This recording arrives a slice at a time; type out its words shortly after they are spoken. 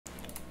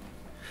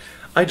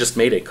I just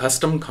made a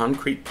custom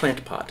concrete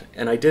plant pot,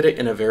 and I did it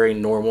in a very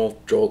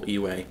normal Jolt-y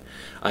way.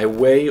 I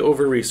way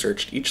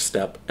over-researched each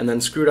step, and then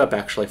screwed up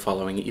actually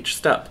following each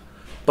step.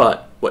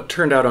 But what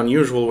turned out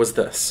unusual was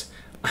this.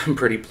 I'm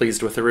pretty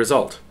pleased with the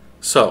result.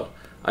 So,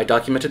 I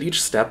documented each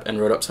step and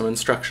wrote up some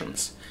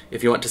instructions.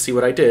 If you want to see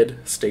what I did,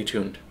 stay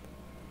tuned.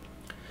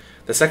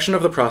 The section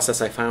of the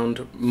process I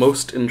found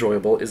most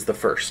enjoyable is the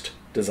first,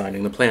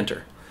 designing the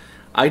planter.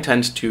 I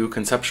tend to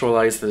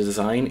conceptualize the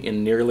design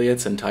in nearly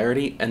its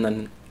entirety, and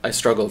then I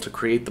struggle to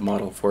create the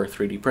model for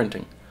 3D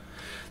printing.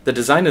 The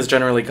design is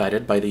generally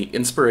guided by the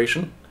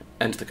inspiration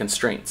and the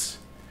constraints.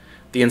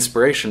 The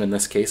inspiration in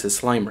this case is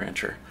Slime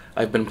Rancher.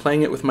 I've been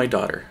playing it with my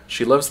daughter.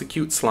 She loves the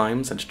cute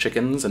slimes and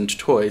chickens and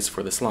toys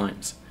for the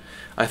slimes.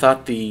 I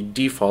thought the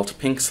default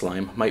pink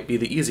slime might be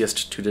the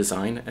easiest to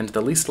design and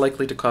the least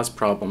likely to cause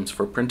problems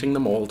for printing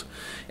the mold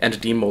and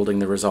demolding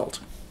the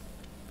result.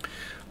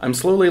 I'm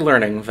slowly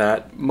learning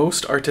that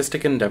most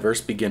artistic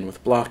endeavors begin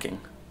with blocking.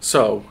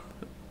 So,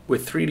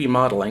 with 3D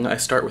modeling, I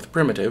start with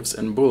primitives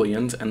and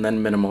booleans and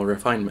then minimal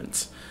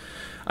refinements.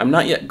 I'm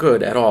not yet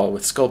good at all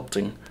with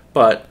sculpting,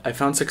 but I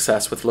found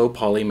success with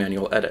low-poly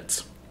manual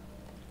edits.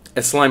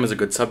 A slime is a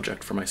good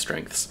subject for my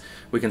strengths.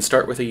 We can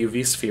start with a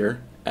UV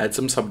sphere, add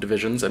some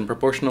subdivisions, and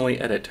proportionally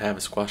edit to have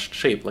a squashed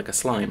shape like a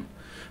slime.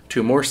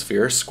 2 more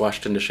spheres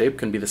squashed into shape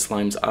can be the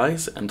slime's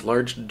eyes, and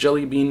large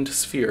jelly-beaned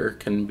sphere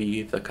can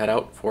be the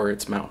cutout for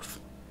its mouth.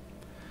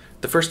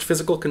 The first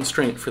physical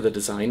constraint for the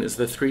design is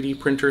the 3D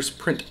printer's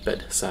print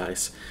bed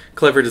size.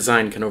 Clever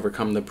design can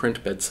overcome the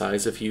print bed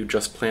size if you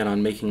just plan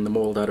on making the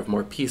mold out of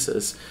more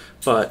pieces,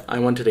 but I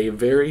wanted a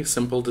very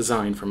simple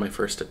design for my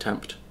first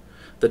attempt.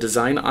 The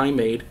design I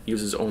made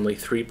uses only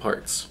 3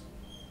 parts.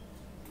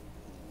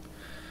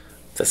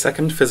 The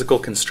second physical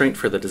constraint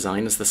for the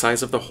design is the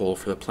size of the hole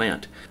for the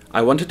plant.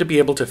 I wanted to be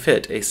able to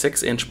fit a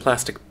 6-inch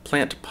plastic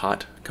plant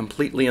pot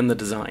completely in the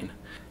design.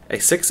 A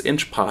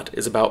 6-inch pot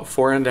is about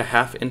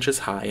 4.5 inches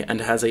high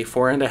and has a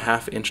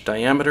 4.5-inch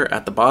diameter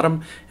at the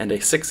bottom and a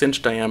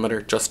 6-inch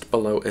diameter just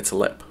below its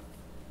lip.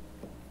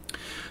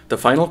 The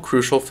final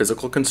crucial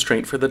physical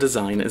constraint for the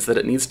design is that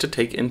it needs to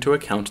take into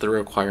account the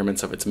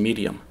requirements of its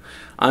medium.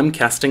 I'm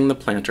casting the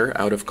planter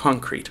out of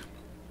concrete.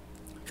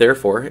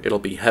 Therefore, it'll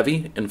be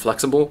heavy,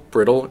 inflexible,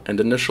 brittle, and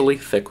initially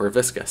thick or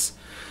viscous.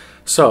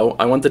 So,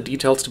 I want the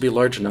details to be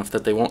large enough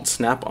that they won't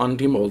snap on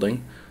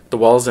demolding, the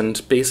walls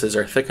and bases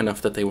are thick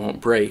enough that they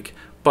won't break,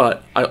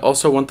 but I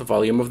also want the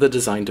volume of the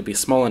design to be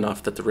small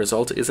enough that the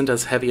result isn't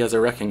as heavy as a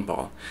wrecking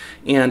ball,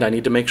 and I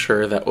need to make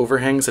sure that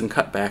overhangs and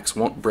cutbacks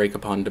won't break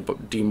upon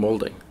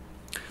demolding.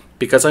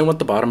 Because I want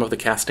the bottom of the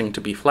casting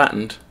to be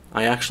flattened,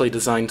 I actually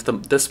designed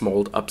this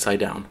mold upside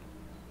down.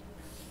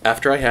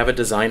 After I have a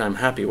design I'm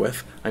happy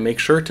with, I make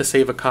sure to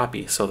save a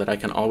copy so that I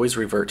can always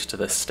revert to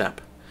this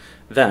step.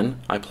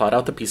 Then, I plot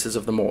out the pieces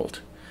of the mold.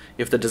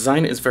 If the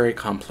design is very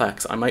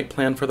complex, I might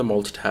plan for the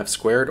mold to have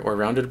squared or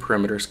rounded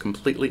perimeters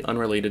completely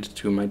unrelated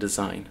to my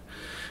design.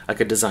 I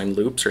could design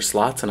loops or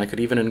slots, and I could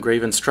even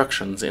engrave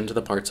instructions into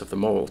the parts of the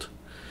mold.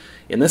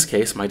 In this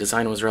case, my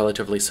design was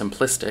relatively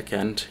simplistic,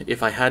 and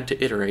if I had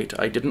to iterate,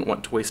 I didn't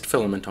want to waste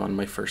filament on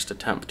my first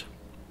attempt.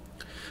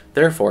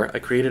 Therefore, I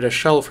created a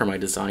shell for my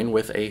design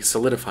with a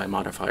solidify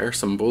modifier,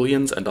 some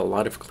booleans, and a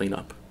lot of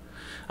cleanup.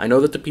 I know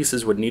that the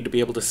pieces would need to be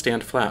able to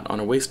stand flat on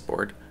a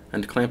wasteboard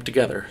and clamp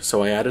together,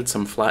 so I added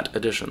some flat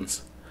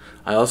additions.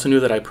 I also knew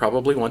that I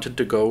probably wanted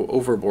to go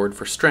overboard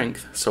for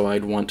strength, so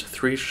I'd want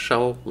 3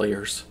 shell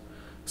layers,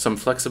 some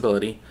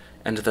flexibility,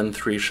 and then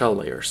 3 shell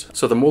layers.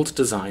 So the mold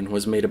design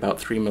was made about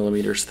 3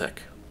 millimeters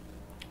thick.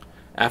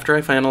 After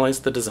I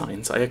finalized the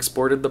designs, I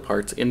exported the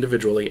parts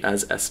individually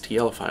as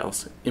STL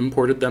files,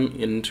 imported them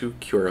into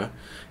Cura,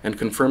 and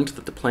confirmed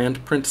that the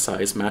planned print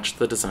size matched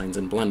the designs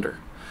in Blender.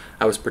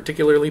 I was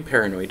particularly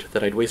paranoid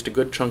that I'd waste a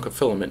good chunk of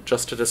filament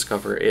just to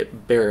discover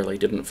it barely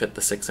didn't fit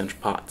the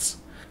 6-inch pots.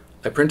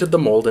 I printed the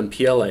mold in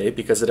PLA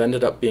because it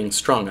ended up being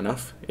strong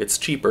enough, it's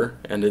cheaper,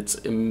 and it's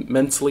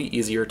immensely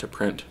easier to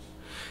print.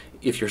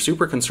 If you're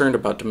super concerned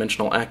about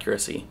dimensional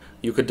accuracy,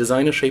 you could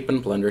design a shape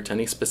in Blender to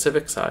any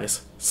specific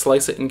size,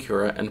 slice it in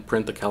Cura, and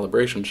print the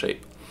calibration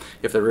shape.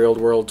 If the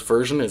real-world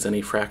version is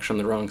any fraction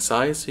the wrong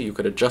size, you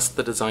could adjust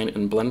the design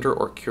in Blender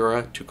or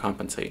Cura to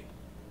compensate.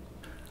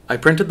 I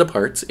printed the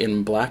parts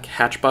in black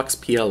Hatchbox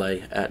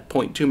PLA at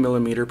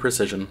 0.2mm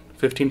precision,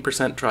 15%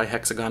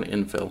 trihexagon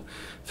infill,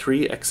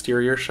 3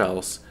 exterior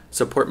shells,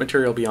 support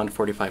material beyond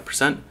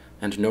 45%,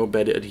 and no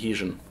bed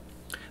adhesion.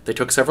 They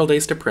took several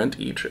days to print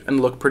each and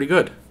look pretty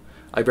good.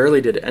 I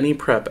barely did any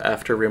prep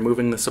after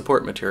removing the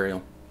support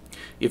material.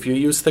 If you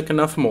use thick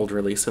enough mold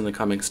release in the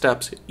coming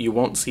steps, you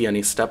won't see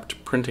any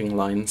stepped printing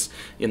lines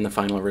in the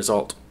final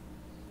result.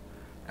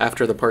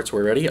 After the parts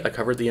were ready, I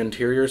covered the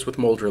interiors with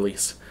mold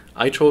release.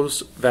 I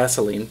chose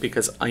Vaseline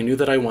because I knew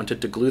that I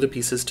wanted to glue the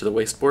pieces to the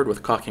wasteboard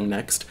with caulking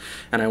next,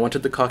 and I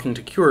wanted the caulking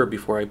to cure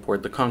before I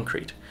poured the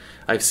concrete.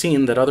 I've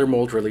seen that other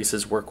mold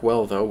releases work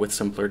well, though, with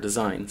simpler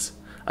designs.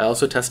 I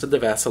also tested the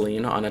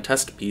Vaseline on a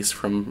test piece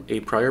from a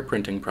prior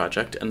printing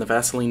project, and the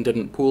Vaseline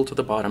didn't pool to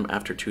the bottom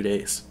after 2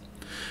 days.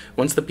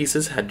 Once the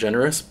pieces had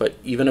generous but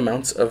even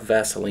amounts of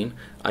Vaseline,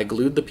 I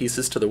glued the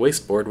pieces to the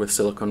wasteboard with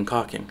silicone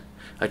caulking.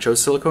 I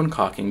chose silicone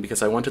caulking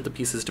because I wanted the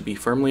pieces to be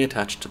firmly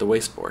attached to the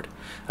wasteboard.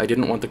 I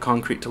didn't want the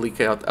concrete to leak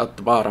out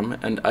the bottom,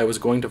 and I was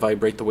going to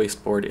vibrate the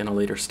wasteboard in a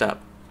later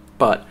step.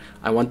 But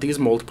I want these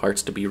mold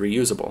parts to be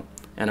reusable,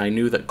 and I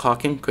knew that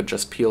caulking could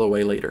just peel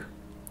away later.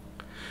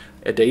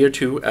 A day or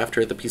two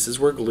after the pieces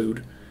were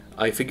glued,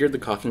 I figured the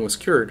caulking was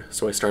cured,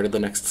 so I started the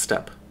next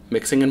step,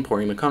 mixing and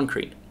pouring the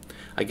concrete.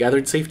 I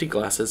gathered safety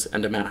glasses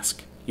and a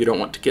mask. You don't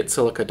want to get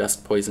silica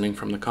dust poisoning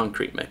from the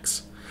concrete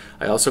mix.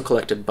 I also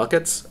collected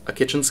buckets, a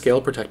kitchen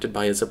scale protected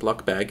by a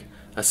Ziploc bag,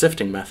 a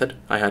sifting method,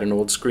 I had an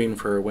old screen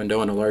for a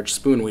window and a large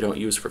spoon we don't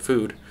use for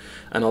food,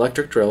 an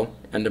electric drill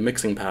and a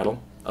mixing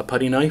paddle, a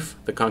putty knife,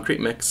 the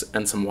concrete mix,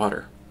 and some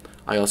water.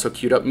 I also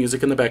queued up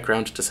music in the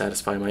background to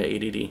satisfy my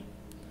ADD.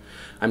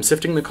 I'm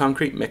sifting the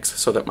concrete mix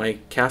so that my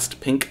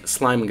cast pink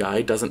slime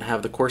guy doesn't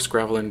have the coarse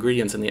gravel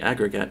ingredients in the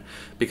aggregate,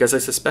 because I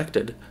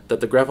suspected that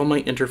the gravel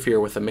might interfere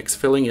with the mix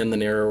filling in the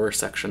narrower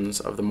sections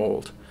of the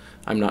mold.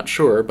 I'm not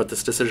sure, but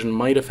this decision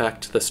might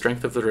affect the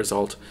strength of the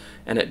result,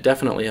 and it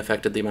definitely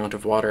affected the amount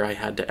of water I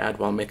had to add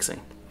while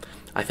mixing.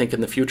 I think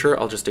in the future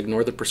I'll just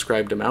ignore the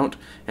prescribed amount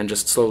and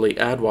just slowly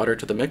add water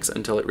to the mix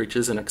until it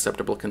reaches an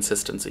acceptable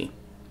consistency.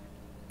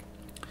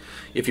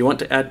 If you want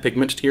to add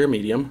pigment to your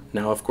medium,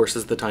 now of course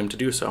is the time to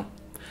do so.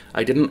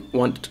 I didn't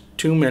want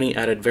too many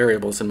added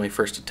variables in my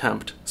first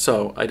attempt,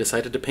 so I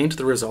decided to paint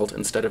the result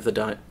instead of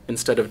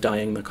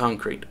dyeing the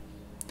concrete.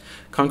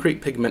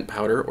 Concrete pigment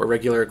powder or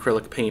regular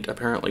acrylic paint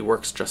apparently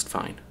works just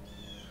fine.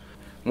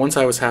 Once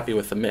I was happy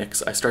with the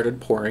mix, I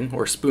started pouring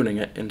or spooning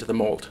it into the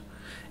mold.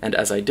 And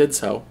as I did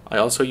so, I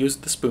also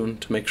used the spoon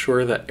to make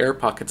sure that air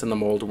pockets in the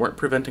mold weren't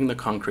preventing the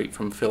concrete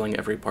from filling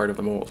every part of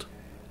the mold.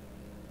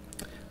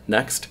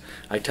 Next,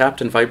 I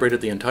tapped and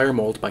vibrated the entire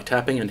mold by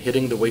tapping and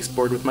hitting the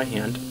wasteboard with my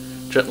hand,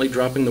 gently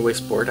dropping the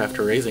wasteboard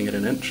after raising it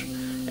an inch,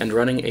 and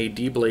running a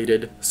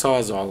debladed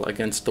sawzall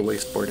against the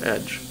wasteboard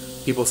edge.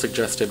 People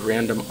suggested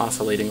random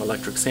oscillating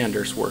electric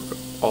sanders work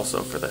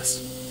also for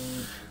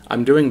this.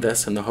 I'm doing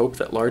this in the hope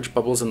that large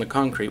bubbles in the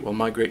concrete will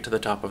migrate to the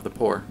top of the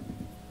pour.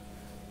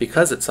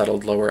 Because it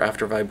settled lower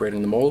after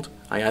vibrating the mold,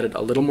 I added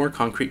a little more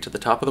concrete to the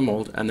top of the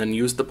mold and then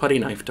used the putty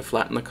knife to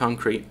flatten the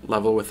concrete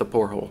level with the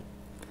pour hole.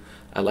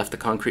 I left the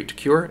concrete to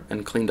cure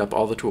and cleaned up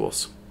all the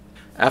tools.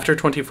 After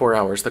 24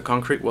 hours, the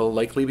concrete will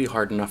likely be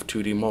hard enough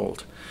to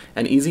demold.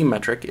 An easy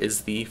metric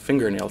is the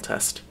fingernail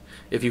test.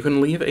 If you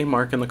can leave a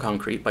mark in the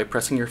concrete by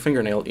pressing your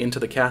fingernail into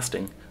the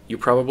casting, you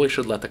probably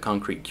should let the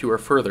concrete cure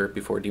further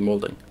before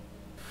demolding.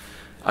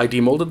 I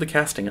demolded the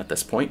casting at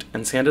this point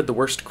and sanded the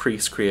worst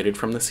crease created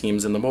from the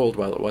seams in the mold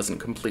while it wasn't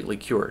completely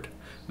cured.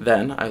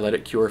 Then I let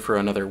it cure for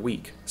another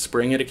week,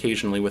 spraying it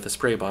occasionally with a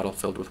spray bottle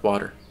filled with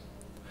water.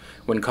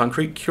 When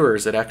concrete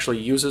cures, it actually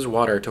uses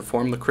water to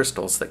form the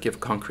crystals that give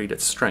concrete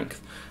its strength,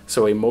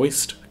 so a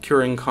moist,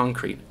 curing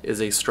concrete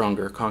is a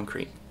stronger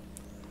concrete.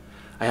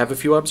 I have a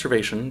few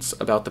observations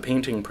about the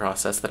painting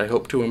process that I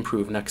hope to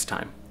improve next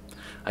time.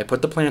 I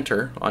put the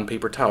planter on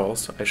paper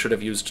towels. I should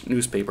have used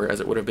newspaper as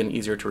it would have been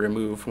easier to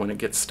remove when it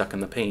gets stuck in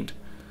the paint.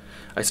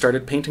 I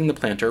started painting the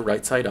planter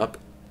right side up,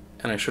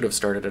 and I should have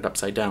started it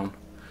upside down.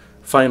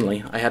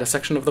 Finally, I had a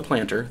section of the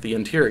planter, the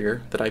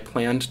interior, that I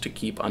planned to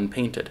keep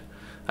unpainted.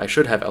 I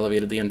should have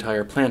elevated the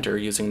entire planter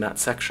using that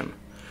section.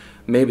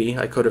 Maybe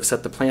I could have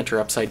set the planter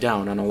upside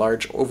down on a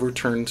large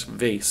overturned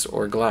vase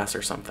or glass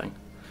or something.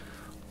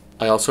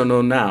 I also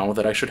know now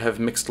that I should have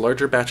mixed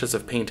larger batches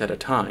of paint at a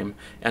time,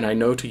 and I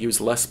know to use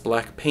less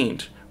black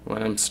paint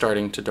when I'm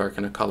starting to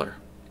darken a color.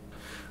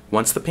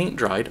 Once the paint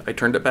dried, I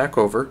turned it back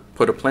over,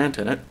 put a plant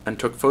in it, and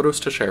took photos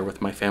to share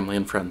with my family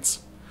and friends.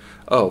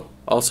 Oh,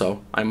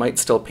 also, I might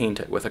still paint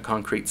it with a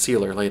concrete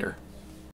sealer later.